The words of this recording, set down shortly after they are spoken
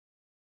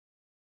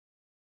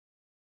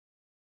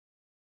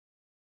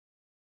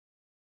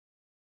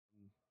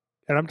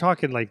and I'm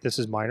talking like this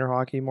is minor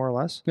hockey more or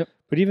less. Yep.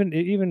 But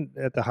even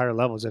at the higher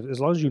levels, as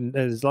long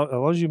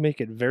as you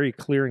make it very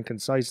clear and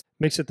concise,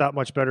 makes it that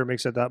much better,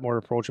 makes it that more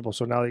approachable.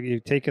 So now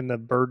you've taken the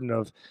burden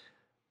of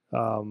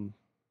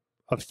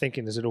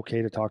thinking, is it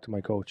okay to talk to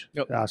my coach,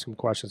 Yep. ask him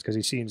questions because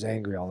he seems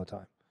angry all the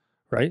time,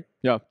 right?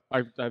 Yeah,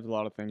 I have a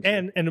lot of things.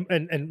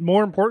 And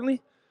more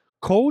importantly,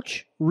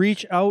 coach,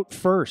 reach out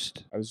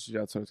first. That's what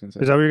I was going to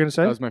say. Is that what you're going to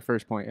say? That was my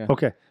first point. Yeah.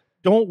 Okay.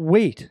 Don't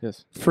wait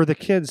Yes. for the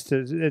kids to,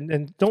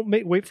 and don't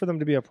wait for them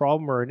to be a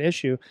problem or an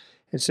issue,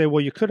 and say,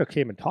 well, you could have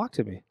came and talked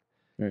to me.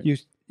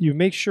 Right. You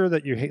make sure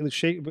that you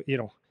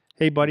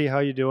hey buddy, how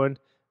you doing?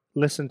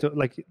 Listen to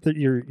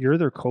you're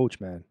their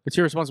coach, man. It's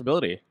your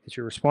responsibility. It's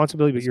your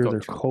responsibility, but As you're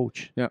coach. their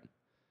coach. Yeah.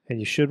 And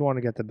you should want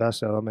to get the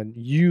best out of them, and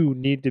you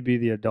need to be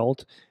the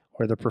adult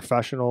or the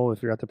professional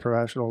if you're at the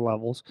professional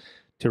levels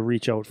to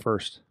reach out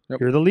first. Yep.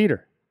 You're the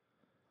leader.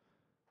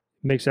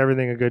 Makes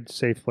everything a good,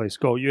 safe place.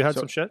 Go. You had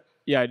some shit?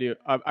 Yeah, I do.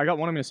 I got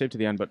one I'm going to save to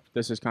the end, but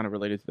this is kind of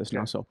related to this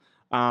now.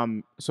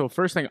 So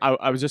first thing,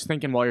 I was just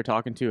thinking while you're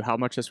talking to how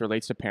much this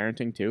relates to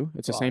parenting too.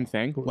 It's the same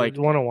thing. Like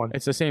 101.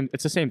 It's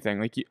the same thing.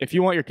 Like if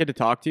you want your kid to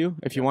talk to you,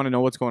 if you want to know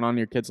what's going on in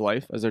your kid's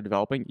life as they're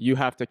developing, you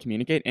have to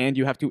communicate and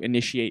you have to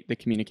initiate the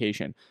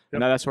communication. Yep.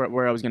 And that's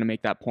where I was going to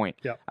make that point.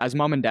 Yep. As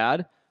mom and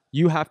dad,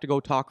 you have to go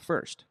talk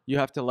first. You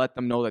have to let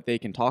them know that they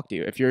can talk to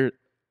you. If you're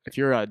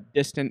a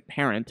distant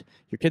parent,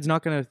 your kid's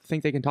not going to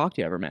think they can talk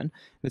to you ever, man.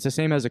 It's the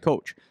same as a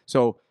coach.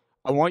 So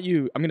I'm going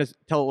to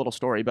tell a little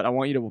story, but I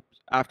want you to,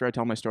 after I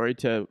tell my story,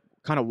 to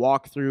kind of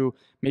walk through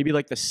maybe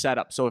like the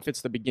setup. So if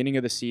it's the beginning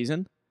of the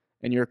season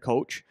and you're a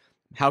coach,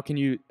 how can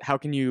you,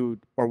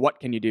 or what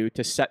can you do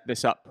to set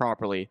this up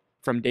properly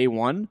from day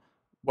one,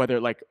 whether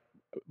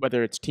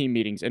it's team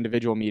meetings,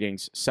 individual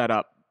meetings, set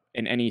up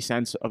in any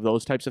sense of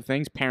those types of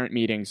things, parent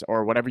meetings,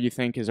 or whatever you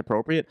think is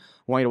appropriate.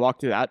 I want you to walk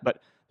through that.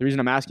 But the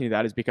reason I'm asking you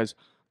that is because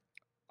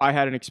I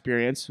had an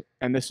experience,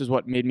 and this is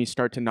what made me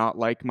start to not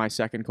like my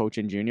second coach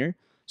in junior.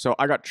 So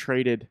I got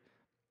traded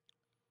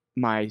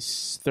my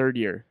third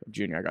year of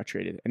junior. I got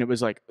traded, and it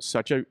was like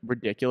such a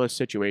ridiculous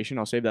situation.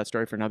 I'll save that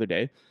story for another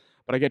day.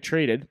 But I get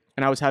traded,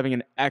 and I was having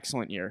an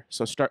excellent year.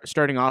 So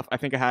starting off, I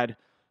think I had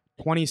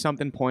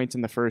 20-something points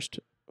in the first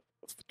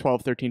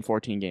 12, 13,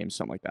 14 games,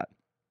 something like that.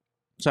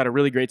 So I had a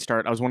really great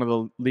start. I was one of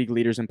the league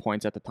leaders in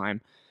points at the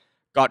time.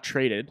 Got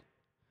traded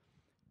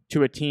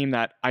to a team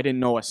that I didn't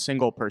know a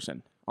single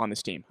person on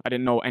this team. I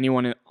didn't know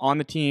anyone on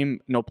the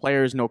team, no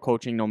players, no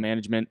coaching, no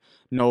management,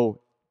 no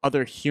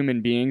other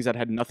human beings that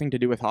had nothing to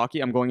do with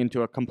hockey. I'm going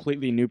into a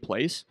completely new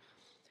place.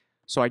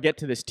 So I get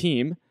to this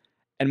team,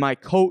 and my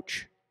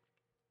coach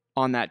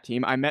on that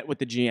team, I met with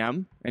the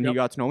GM, and he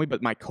got to know me,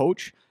 but my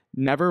coach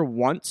never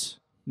once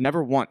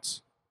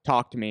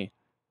talked to me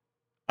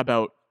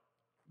about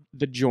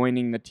the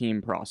joining the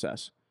team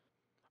process.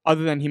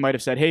 Other than he might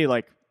have said, hey,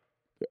 like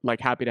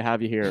happy to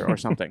have you here or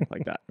something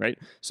like that, right?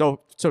 So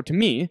to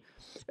me,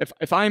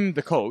 if I'm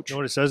the coach, You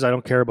know what it says? I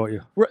don't care about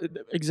you.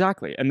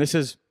 exactly. And this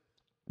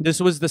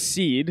was the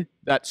seed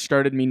that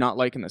started me not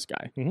liking this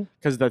guy.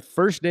 Because the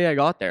first day I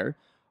got there,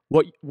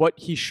 what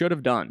he should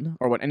have done,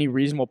 or what any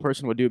reasonable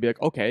person would do, would be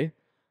like, okay,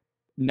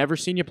 never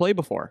seen you play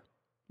before.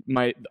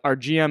 Our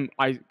GM,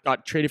 I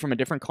got traded from a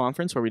different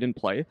conference where we didn't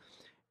play,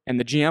 and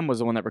the GM was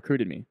the one that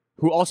recruited me,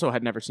 who also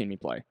had never seen me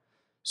play.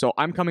 So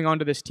I'm coming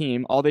onto this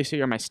team, all they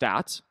see are my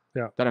stats,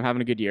 that I'm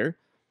having a good year,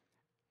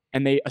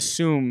 and they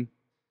assume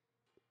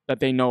that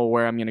they know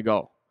where I'm going to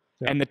go.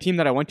 Yeah. And the team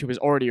that I went to was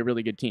already a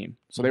really good team,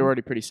 so they were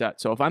already pretty set.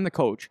 So if I'm the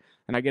coach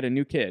and I get a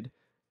new kid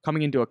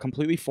coming into a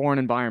completely foreign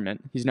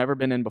environment he's never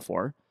been in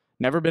before,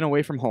 never been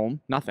away from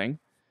home, nothing,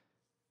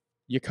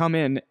 you come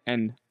in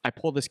and I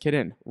pull this kid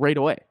in right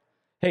away.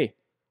 Hey,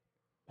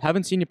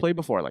 haven't seen you play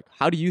before. Like,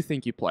 how do you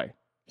think you play?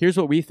 Here's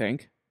what we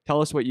think.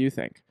 Tell us what you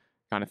think,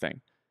 kind of thing.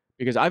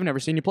 Because I've never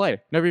seen you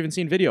play. Never even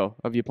seen video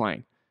of you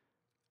playing.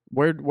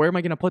 Where am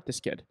I going to put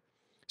this kid?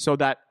 So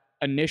that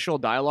initial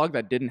dialogue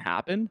that didn't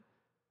happen,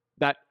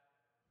 that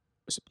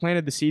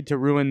planted the seed to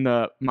ruin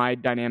my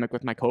dynamic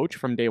with my coach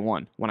from day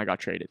one when I got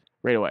traded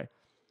right away.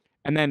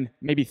 And then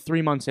maybe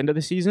 3 months into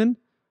the season,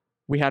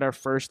 we had our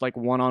first like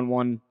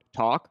one-on-one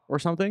talk or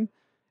something,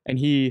 and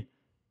he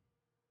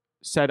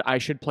said I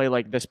should play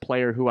like this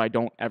player who I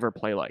don't ever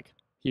play like.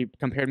 He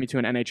compared me to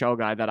an NHL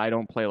guy that I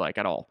don't play like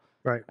at all.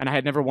 Right. And I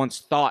had never once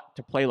thought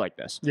to play like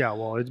this. Yeah,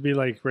 well, it'd be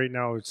like right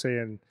now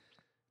saying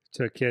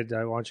to a kid,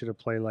 I want you to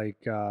play like,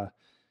 Brandon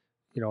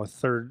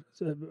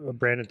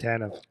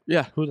Tanev.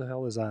 Yeah. Who the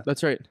hell is that?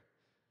 That's right.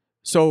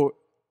 So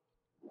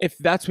if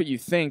that's what you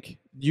think,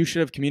 you should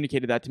have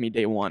communicated that to me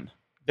day one.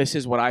 This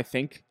is what I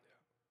think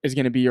is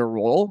going to be your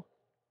role.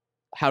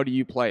 How do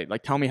you play?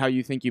 Like, tell me how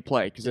you think you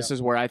play, because this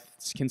is where I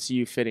can see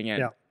you fitting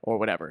in or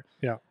whatever.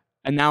 Yeah.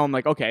 And now I'm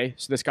like, okay,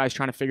 so this guy's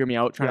trying to figure me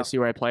out, trying to see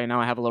where I play. And now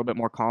I have a little bit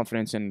more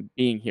confidence in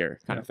being here,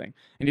 kind of thing.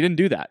 And he didn't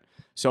do that.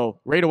 So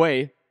right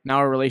away, now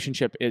our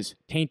relationship is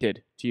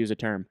tainted, to use a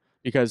term,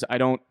 because I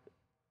don't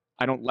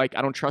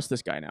trust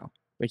this guy now.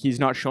 Like, he's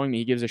not showing me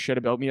he gives a shit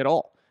about me at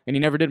all. And he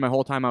never did my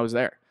whole time I was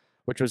there,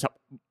 which was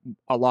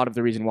a lot of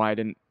the reason why I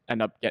didn't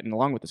end up getting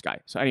along with this guy.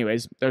 So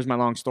anyways, there's my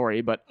long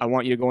story, but I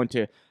want you to go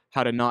into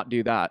how to not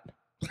do that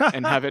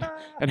and have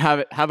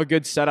a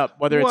good setup,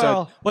 whether it's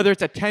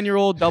a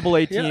 10-year-old double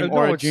A team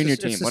or a junior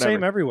team, it's the whatever.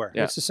 same everywhere.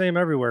 Yeah. It's the same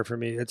everywhere for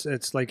me.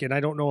 It's like, and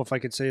I don't know if I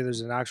could say there's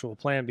an actual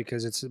plan,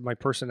 because it's my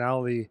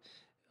personality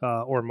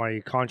or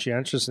my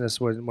conscientiousness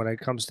when it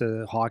comes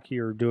to hockey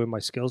or doing my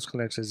skills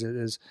clinics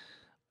is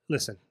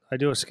listen, I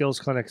do a skills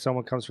clinic,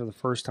 someone comes for the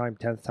first time,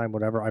 10th time,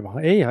 whatever,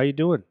 hey, how you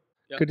doing?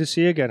 Yep. Good to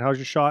see you again. How's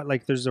your shot?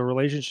 Like, there's a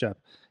relationship.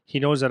 He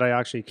knows that I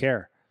actually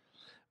care.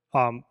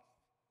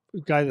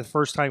 Guy the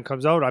first time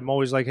comes out, I'm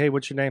always like, hey,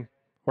 what's your name?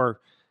 Or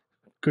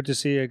good to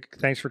see you.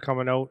 Thanks for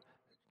coming out.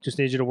 Just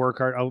need you to work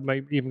hard. I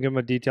might even give him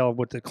a detail of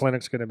what the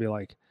clinic's going to be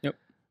like. Yep.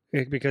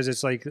 Because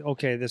it's like,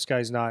 okay, this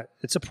guy's not,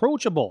 it's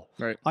approachable.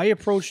 Right. I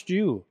approached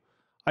you.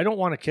 I don't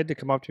want a kid to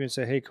come up to me and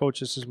say, hey,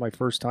 coach, this is my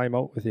first time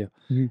out with you.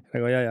 Mm-hmm. I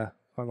go, yeah,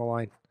 on the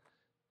line.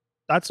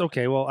 That's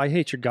okay. Well, I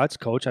hate your guts,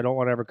 coach. I don't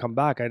want to ever come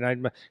back. And I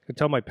can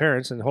tell my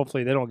parents, and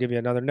hopefully they don't give you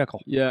another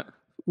nickel. Yeah.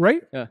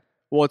 Right? Yeah.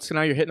 Well, it's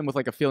now you're hitting them with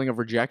like a feeling of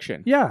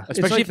rejection. Yeah.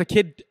 Especially like,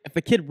 if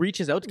the kid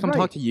reaches out to come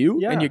talk to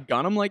you and you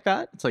gun him like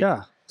that. It's like,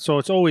 yeah. So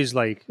it's always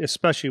like,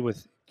 especially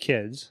with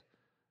kids,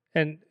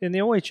 and in the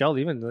OHL,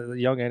 even the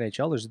young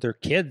NHLers, they're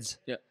kids.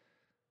 Yeah.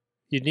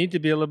 You need to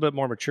be a little bit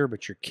more mature,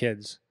 but you're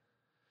kids.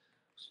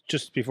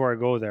 Just before I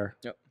go there.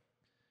 Yep.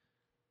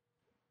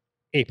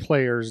 A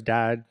player's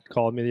dad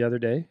called me the other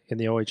day in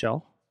the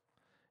OHL.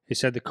 He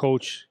said the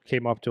coach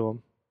came up to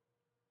him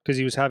because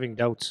he was having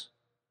doubts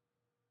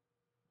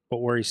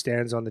about where he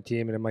stands on the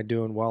team and am I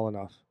doing well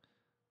enough.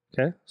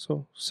 Okay,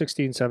 so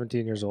 16,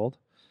 17 years old.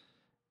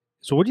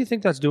 So what do you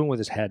think that's doing with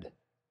his head?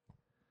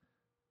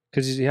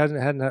 Because he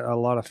hadn't had a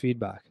lot of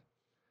feedback.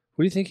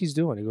 What do you think he's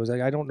doing? He goes,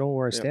 like, I don't know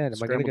where I stand.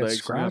 Am I going to get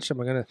scratched? Am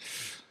I going to...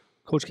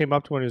 Coach came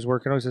up to him when he was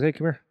working out. He said, hey,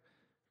 come here.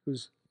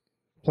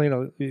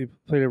 He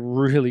played a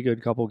really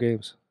good couple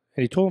games.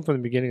 And he told him from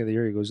the beginning of the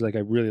year, he goes, like, I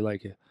really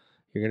like you.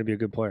 You're going to be a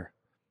good player.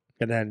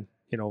 And then,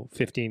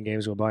 15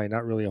 games go by and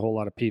not really a whole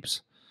lot of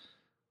peeps.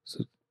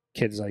 So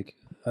kid's like,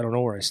 I don't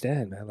know where I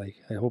stand, man. Like,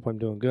 I hope I'm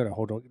doing good. I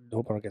hope I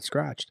don't get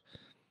scratched.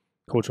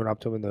 Coach went up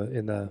to him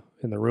in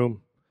the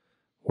room,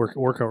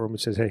 workout room, and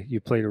says, hey,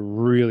 you played a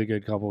really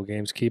good couple of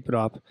games. Keep it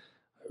up.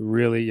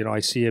 Really,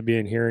 I see you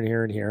being here and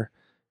here and here.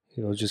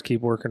 Just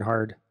keep working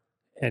hard.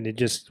 And it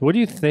just, what do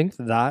you think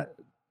that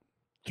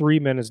 3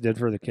 minutes did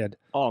for the kid?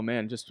 Oh,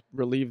 man, just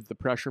relieved the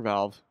pressure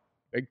valve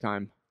big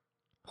time.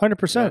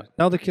 100%. Yeah.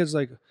 Now the kid's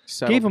like,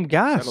 gave him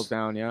gas. Settled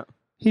down, yeah.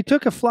 He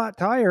took a flat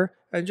tire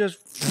and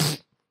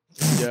just...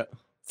 Yeah.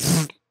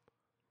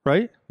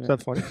 Right? Yeah. Is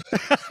that funny?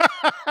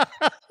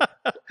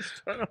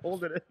 Trying to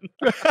hold it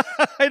in.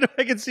 I know,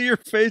 I can see your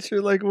face.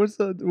 You're like, what's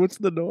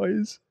the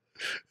noise?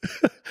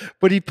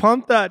 But he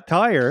pumped that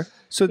tire,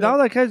 so now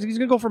that guy's he's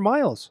gonna go for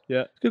miles.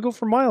 Yeah, he's gonna go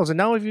for miles. And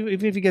now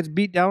even if he gets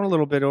beat down a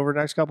little bit over the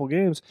next couple of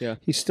games,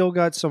 he's still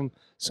got some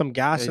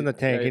gas in the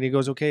tank. And he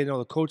goes, okay, no,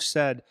 the coach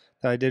said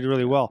that I did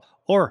really well.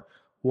 Or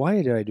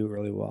why did I do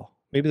really well?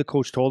 Maybe the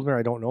coach told me,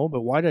 I don't know,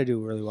 but why did I do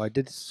really well? I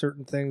did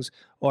certain things.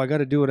 Oh, I got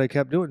to do what I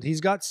kept doing. He's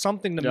got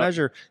something to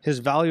measure his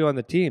value on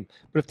the team.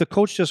 But if the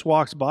coach just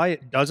walks by,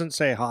 it doesn't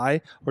say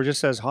hi, or just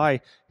says hi,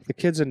 the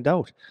kid's in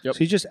doubt. Yep. So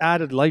he just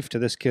added life to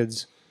this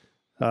kid's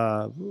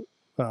whatever.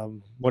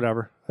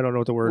 I don't know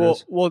what the word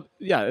is. Well,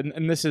 yeah,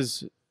 and this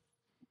is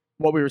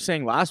what we were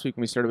saying last week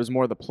when we started. Was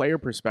more the player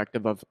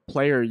perspective of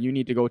player. You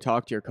need to go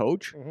talk to your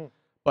coach. Mm-hmm.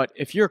 But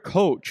if you're a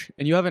coach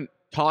and you haven't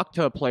talked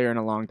to a player in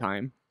a long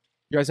time,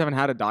 you guys haven't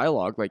had a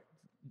dialogue. Like,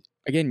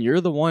 again,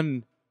 you're the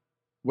one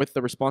with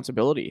the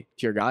responsibility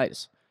to your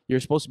guys.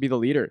 You're supposed to be the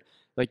leader.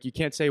 Like, you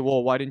can't say,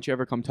 well, why didn't you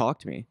ever come talk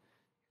to me?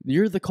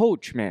 You're the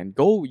coach, man.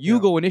 Go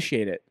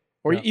initiate it.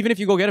 Or even if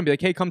you go get him, be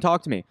like, hey, come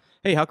talk to me.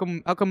 Hey, how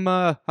come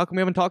we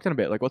haven't talked in a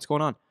bit? Like, what's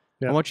going on?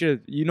 Yeah. I want you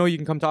to, you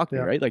can come talk to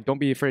me, right? Like, don't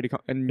be afraid to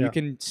come. And you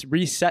can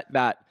reset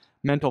that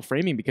mental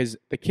framing, because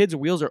the kids'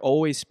 wheels are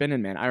always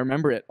spinning, man. I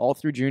remember it all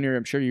through junior.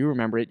 I'm sure you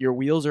remember it. Your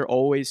wheels are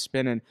always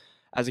spinning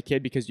as a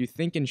kid because you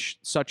think in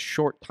such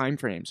short time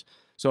frames.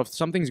 So if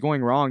something's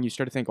going wrong, you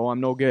start to think, oh, I'm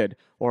no good.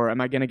 Or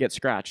am I going to get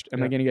scratched?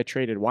 Am I going to get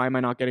traded? Why am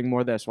I not getting more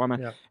of this? Why am I?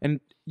 Yeah. And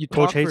you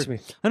talk. Coach hates me.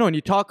 I know. And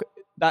you talk,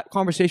 that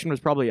conversation was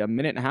probably a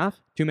minute and a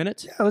half, 2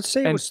 minutes. Yeah, let's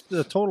say it was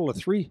the total of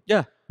 3.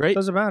 Yeah, right.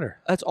 Doesn't matter.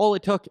 That's all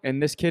it took.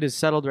 And this kid is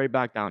settled right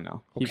back down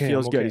now. He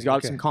feels good. He's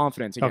got some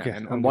confidence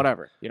again and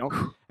whatever,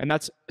 And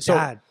that's so.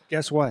 Dad,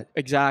 guess what?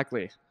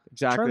 Exactly.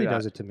 Charlie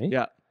does it to me.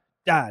 Yeah.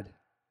 Dad,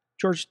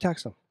 George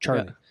texts him.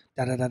 Charlie.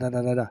 Da da da da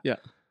da da. Yeah.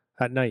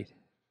 At night.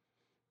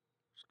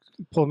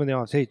 Pull him in the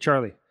office. Hey,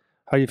 Charlie,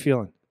 how you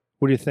feeling?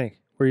 What do you think?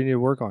 Where do you need to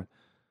work on?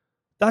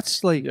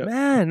 That's like,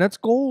 man, that's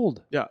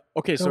gold. Yeah.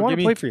 Okay. So I want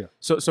to play for you.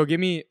 So give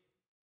me